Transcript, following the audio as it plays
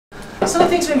some of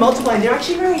the things we're multiplying, they're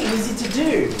actually very easy to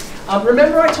do.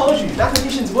 Remember I told you,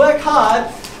 mathematicians work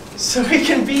hard so we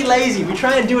can be lazy. We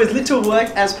try and do as little work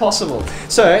as possible.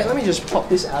 So let me just pop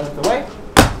this out of the way.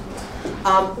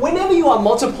 Whenever you are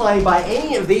multiplying by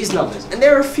any of these numbers, and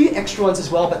there are a few extra ones as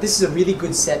well, but this is a really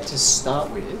good set to start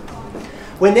with.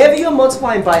 Whenever you're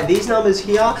multiplying by these numbers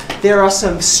here, there are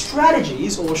some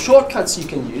strategies or shortcuts you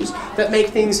can use that make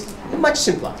things much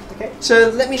simpler. Okay? So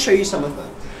let me show you some of them.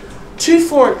 2,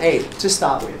 4, and 8 to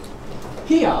start with.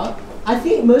 Here, I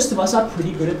think most of us are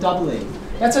pretty good at doubling.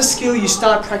 That's a skill you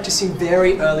start practicing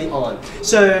very early on.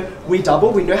 So we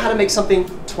double, we know how to make something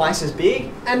twice as big,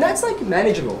 and that's like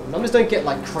manageable. Numbers don't get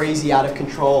like crazy out of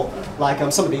control like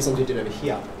some of these ones we did over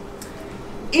here.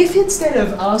 If instead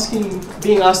of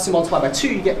being asked to multiply by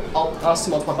 2, you get asked to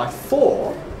multiply by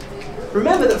 4,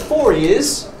 remember that 4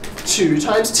 is 2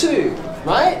 times 2,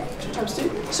 right? 2 times 2.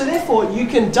 So therefore you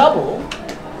can double,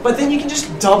 but then you can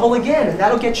just double again, and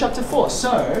that'll get you up to 4.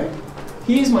 So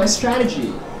here's my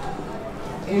strategy.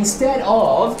 Instead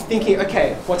of thinking,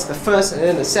 okay, what's the first, and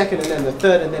then the second, and then the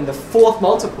third, and then the fourth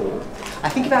multiple, I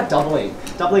think about doubling.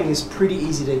 Doubling is pretty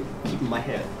easy to keep in my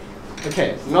head.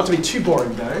 Okay, not to be too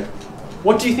boring though.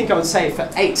 What do you think I would say for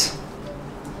 8?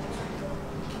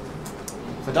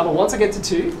 If I double once, I get to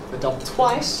 2. If I double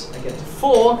twice, I get to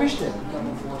 4. Christian?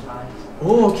 Double 4 times.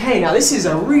 Okay, now this is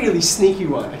a really sneaky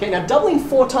one. Okay, now doubling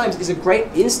 4 times is a great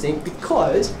instinct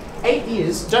because 8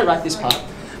 is, don't write this part,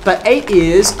 but 8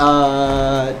 is 2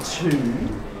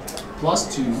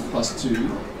 plus 2 plus 2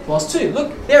 plus 2.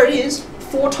 Look, there it is,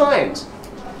 4 times.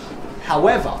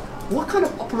 However, what kind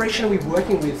of operation are we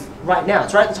working with right now?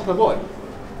 It's right at the top of the board.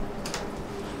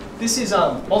 This is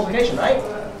multiplication, right?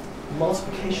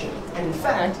 Multiplication. And in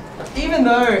fact, even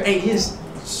though 8 is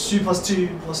 2 plus 2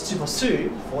 plus 2 plus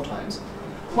 2, 4 times,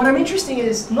 what I'm interested in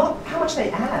is not how much they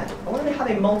add. I want to know how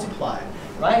they multiply.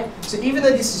 Right? So even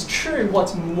though this is true,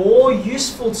 what's more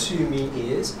useful to me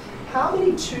is how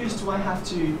many 2's do I have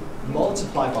to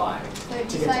multiply by to get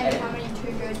to 8? How many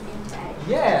 2 goes into 8?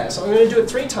 Yeah, so I'm going to do it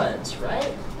 3 times,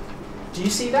 right? Do you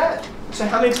see that? So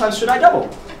how many times should I double?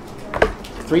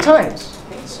 3 times.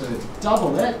 Okay, so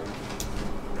double it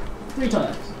 3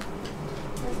 times.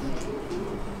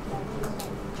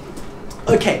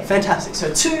 Okay, fantastic.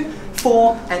 So 2,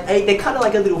 4, and 8, they're kind of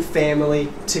like a little family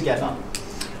together.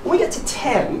 When we get to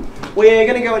 10, we're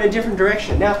going to go in a different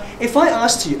direction. Now, if I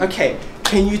asked you, okay,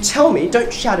 can you tell me,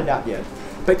 don't shout it out yet,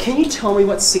 but can you tell me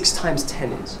what 6 times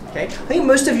 10 is? Okay? I think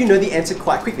most of you know the answer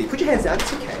quite quickly. Put your hands down,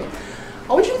 it's okay.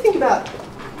 I want you to think about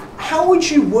how would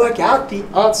you work out the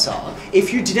answer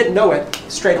if you didn't know it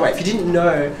straight away, if you didn't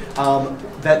know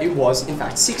that it was, in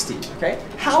fact, 60, okay?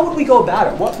 How would we go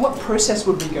about it? What process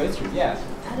would we go through? Yeah.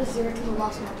 Add a 0 to the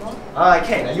last number.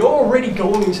 Okay, now you're already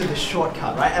going into the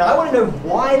shortcut, right? And I want to know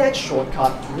why that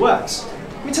shortcut works.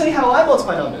 Let me tell you how I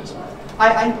multiply numbers.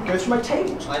 I go through my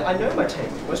tables. I know my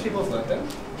tables. Most people have learned them.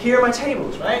 Here are my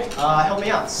tables, right? Help me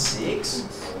out. 6,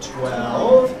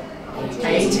 12,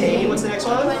 18. What's the next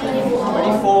one?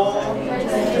 24,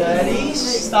 30.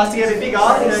 Starts to get a bit bigger.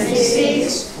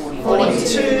 36,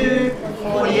 42,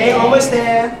 48. Almost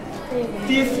there.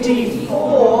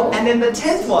 54. And then the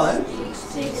 10th one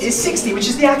is 60, which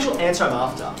is the actual answer I'm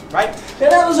after, right? Now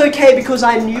that was okay because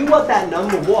I knew what that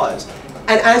number was.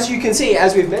 And as you can see,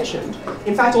 as we've mentioned,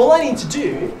 in fact all I need to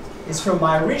do is from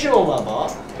my original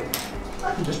number,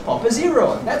 I can just pop a 0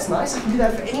 on. That's nice, I can do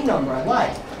that for any number I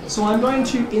like. So I'm going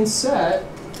to insert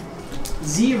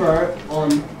 0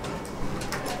 on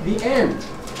the end.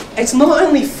 It's not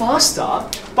only faster,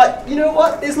 but you know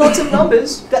what? There's lots of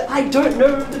numbers that I don't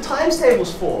know the times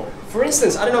tables for. For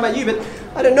instance, I don't know about you, but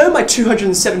I don't know my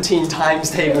 217 times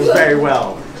tables very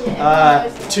well.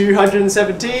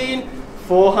 217,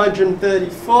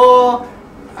 434,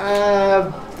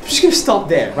 I'm just going to stop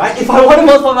there, right? If I want to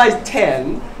multiply by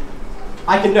 10,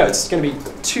 I can know it's going to be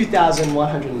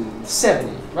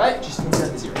 2,170, right? Just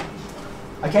insert the 0.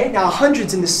 Okay, now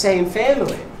 100's in the same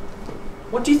family.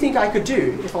 What do you think I could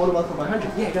do if I want to multiply by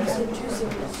 100? Yeah, go ahead.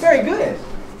 Very good.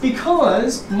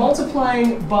 Because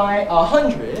multiplying by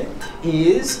 100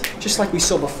 is, just like we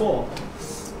saw before,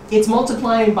 it's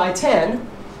multiplying by 10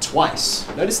 twice.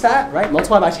 Notice that, right?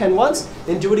 Multiply by 10 once,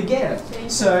 then do it again.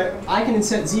 So I can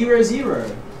insert 0, 0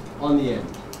 on the end.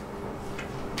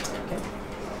 Okay.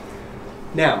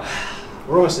 Now,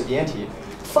 we're almost at the end here.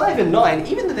 5 and 9,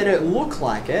 even though they don't look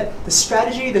like it, the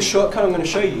strategy, the shortcut I'm going to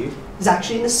show you is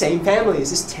actually in the same family as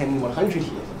this 10 and 100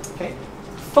 here. Okay?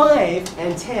 5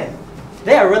 and 10.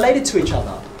 They are related to each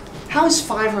other. How is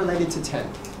 5 related to 10?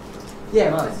 Yeah,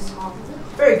 Mark.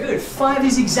 Very good. 5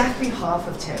 is exactly half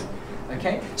of 10.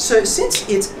 Okay? So since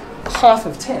it's half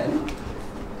of 10,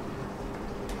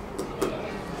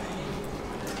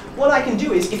 what I can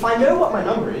do is, if I know what my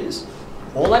number is,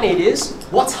 all I need is,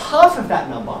 what's half of that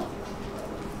number?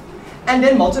 And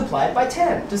then multiply it by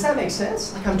 10. Does that make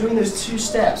sense? Like I'm doing those two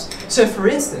steps. So for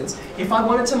instance, if I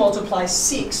wanted to multiply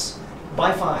 6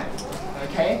 by 5,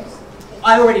 okay?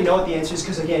 I already know what the answer is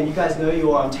because again, you guys know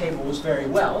your tables very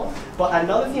well. But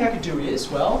another thing I could do is,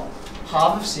 well,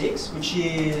 half of 6, which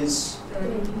is,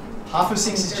 half of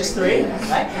 6 is just 3,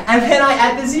 right? And then I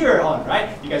add the 0 on,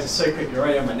 right? You guys are so quick, you're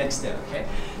already on my next step, okay?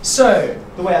 So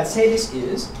the way I'd say this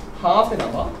is, half the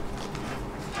number,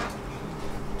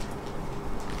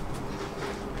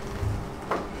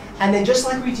 and then just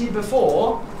like we did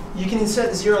before, you can insert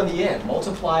the 0 on the end,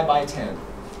 multiply by 10.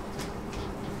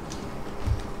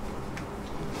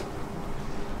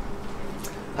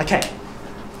 Okay,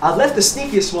 I've left the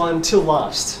sneakiest one till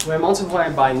last. We're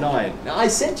multiplying by 9. Now I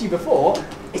said to you before,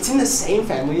 it's in the same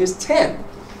family as 10.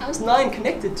 How's 9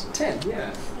 connected to 10? Yeah.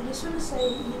 I just want to say,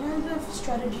 you know the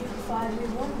strategy for 5, it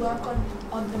won't work on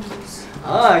odd numbers.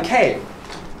 Ah, okay.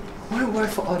 Won't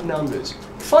work for odd numbers.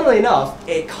 Funnily enough,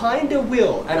 it kind of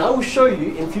will, and I will show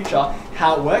you in future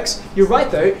how it works. You're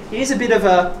right though, it is a bit of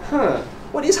a,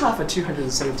 what is half of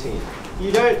 217?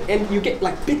 You don't, and you get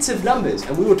like bits of numbers,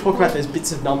 and we will talk about those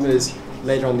bits of numbers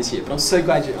later on this year, but I'm so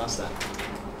glad you asked that.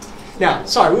 Now,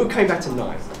 sorry, we were coming back to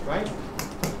 9, right?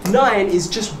 9 is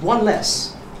just 1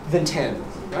 less than 10,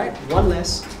 right? 1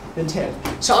 less than 10.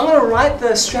 So I'm going to write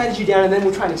the strategy down and then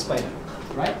we'll try and explain it,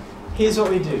 right? Here's what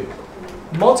we do.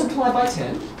 Multiply by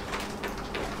 10.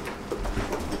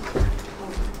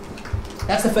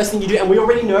 That's the first thing you do, and we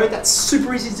already know that's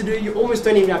super easy to do. You almost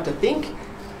don't even have to think.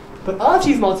 But after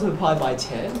you've multiplied by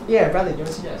 10, yeah, Bradley, do you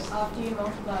want to suggest? After you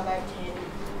multiply by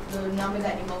 10, the number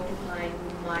that you're multiplying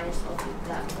minus off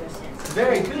that percent.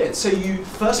 Very good. So you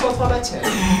first multiply by 10,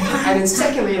 and then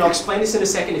secondly, and I'll explain this in a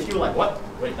second if you're like, what?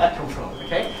 Where did that come from?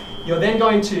 Okay? You're then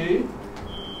going to...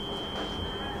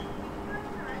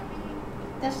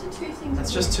 That's the two things.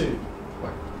 That's just 2.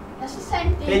 That's the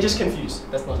same thing. They're just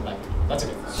confused. That's not bad. That's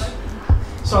okay.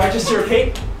 So just to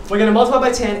repeat, we're going to multiply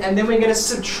by 10, and then we're going to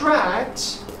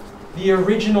subtract the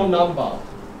original number.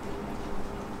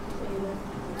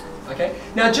 Okay?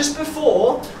 Now just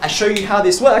before I show you how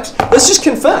this works, let's just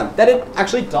confirm that it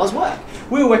actually does work.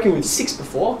 We were working with 6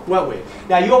 before, weren't we?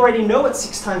 Now you already know what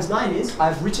 6 times 9 is.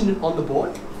 I've written it on the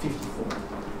board, 54.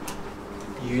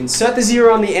 You insert the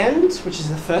 0 on the end, which is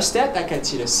the first step, that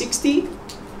gets you to 60.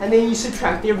 And then you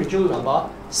subtract the original number,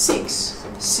 6.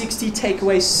 60 take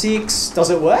away 6,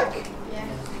 does it work? Yeah.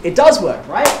 It does work,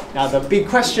 right? Now the big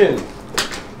question,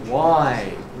 why?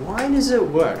 Why does it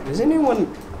work? Does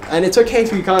anyone, and it's okay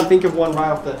if you can't think of one right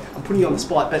off the, I'm putting you on the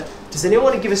spot, but does anyone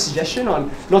want to give a suggestion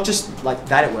on, not just like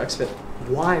that it works, but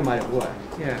why might it work?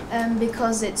 Yeah.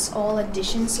 Because it's all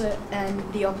addition, so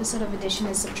and the opposite of addition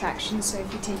is subtraction, so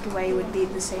if you take away it would be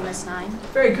the same as 9.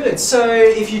 Very good. So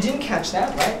if you didn't catch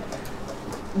that, right?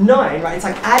 9, right? It's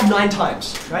like add 9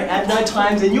 times, right? Add 9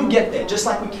 times and you'll get there, just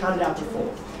like we counted out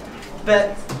before.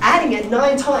 But adding it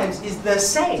 9 times is the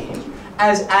same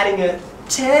as adding it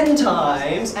 10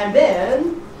 times and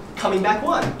then coming back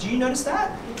 1. Do you notice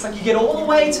that? It's like you get all the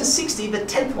way to 60, the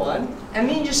 10th one, and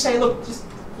then you just say, look, just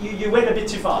you went a bit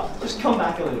too far. Just come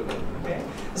back a little bit, okay?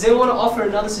 Does anyone want to offer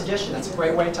another suggestion? That's a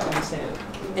great way to understand.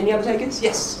 Any other takers?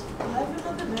 Yes? I have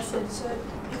another method. So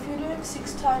if you're doing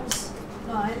 6 times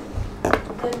 9,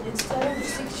 then instead of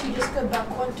 6 you just go back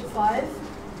 1 to 5,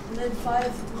 and then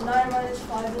 9 minus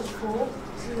 5 is 4,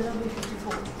 so that'll be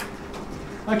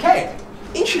 54. Okay,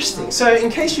 interesting. So in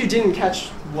case you didn't catch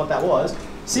what that was,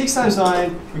 6 times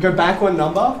 9, we go back 1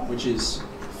 number, which is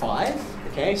 5.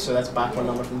 Okay, so that's back 1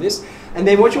 number from this. And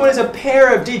then what you want is a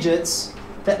pair of digits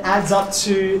that adds up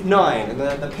to 9, and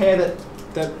the pair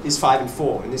that is 5 and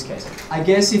 4 in this case. I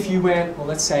guess if you went, well,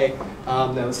 let's say,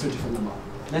 no, let's do a different number.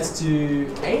 Let's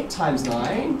do 8 times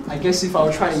 9. I guess if I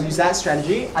were trying to use that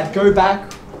strategy, I'd go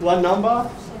back 1 number,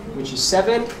 which is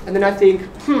 7, and then I think,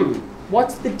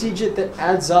 what's the digit that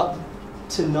adds up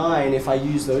to 9 if I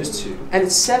use those two? And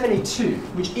it's 72,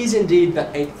 which is indeed the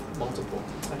 8th multiple.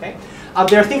 Okay?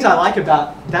 There are things I like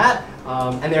about that,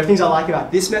 and there are things I like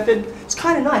about this method. It's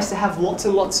kind of nice to have lots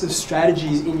and lots of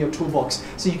strategies in your toolbox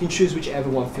so you can choose whichever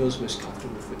one feels most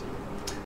comfortable for you.